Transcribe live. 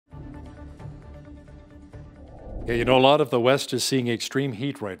Yeah, a lot of the West is seeing extreme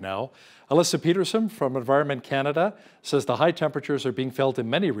heat right now. Alysa Pederson from Environment Canada says the high temperatures are being felt in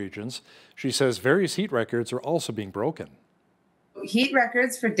many regions. She says various heat records are also being broken. Heat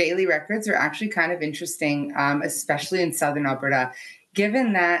records for daily records are actually kind of interesting, especially in southern Alberta,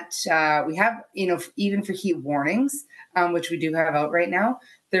 given that we have, even for heat warnings, which we do have out right now,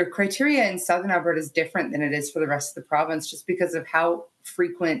 the criteria in southern Alberta is different than it is for the rest of the province, just because of how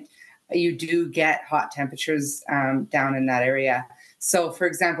frequent you do get hot temperatures down in that area. So, for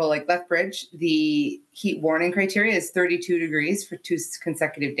example, like Lethbridge, the heat warning criteria is 32 degrees for 2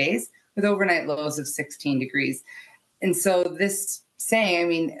 consecutive days with overnight lows of 16 degrees. And so this saying, I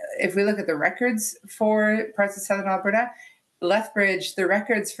mean, if we look at the records for parts of southern Alberta, Lethbridge, the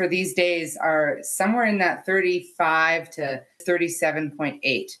records for these days are somewhere in that 35 to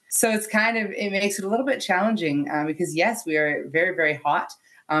 37.8. So it makes it a little bit challenging because, yes, we are very, very hot,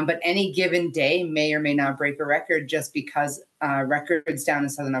 but any given day may or may not break a record just because records down in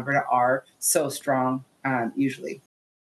southern Alberta are so strong usually.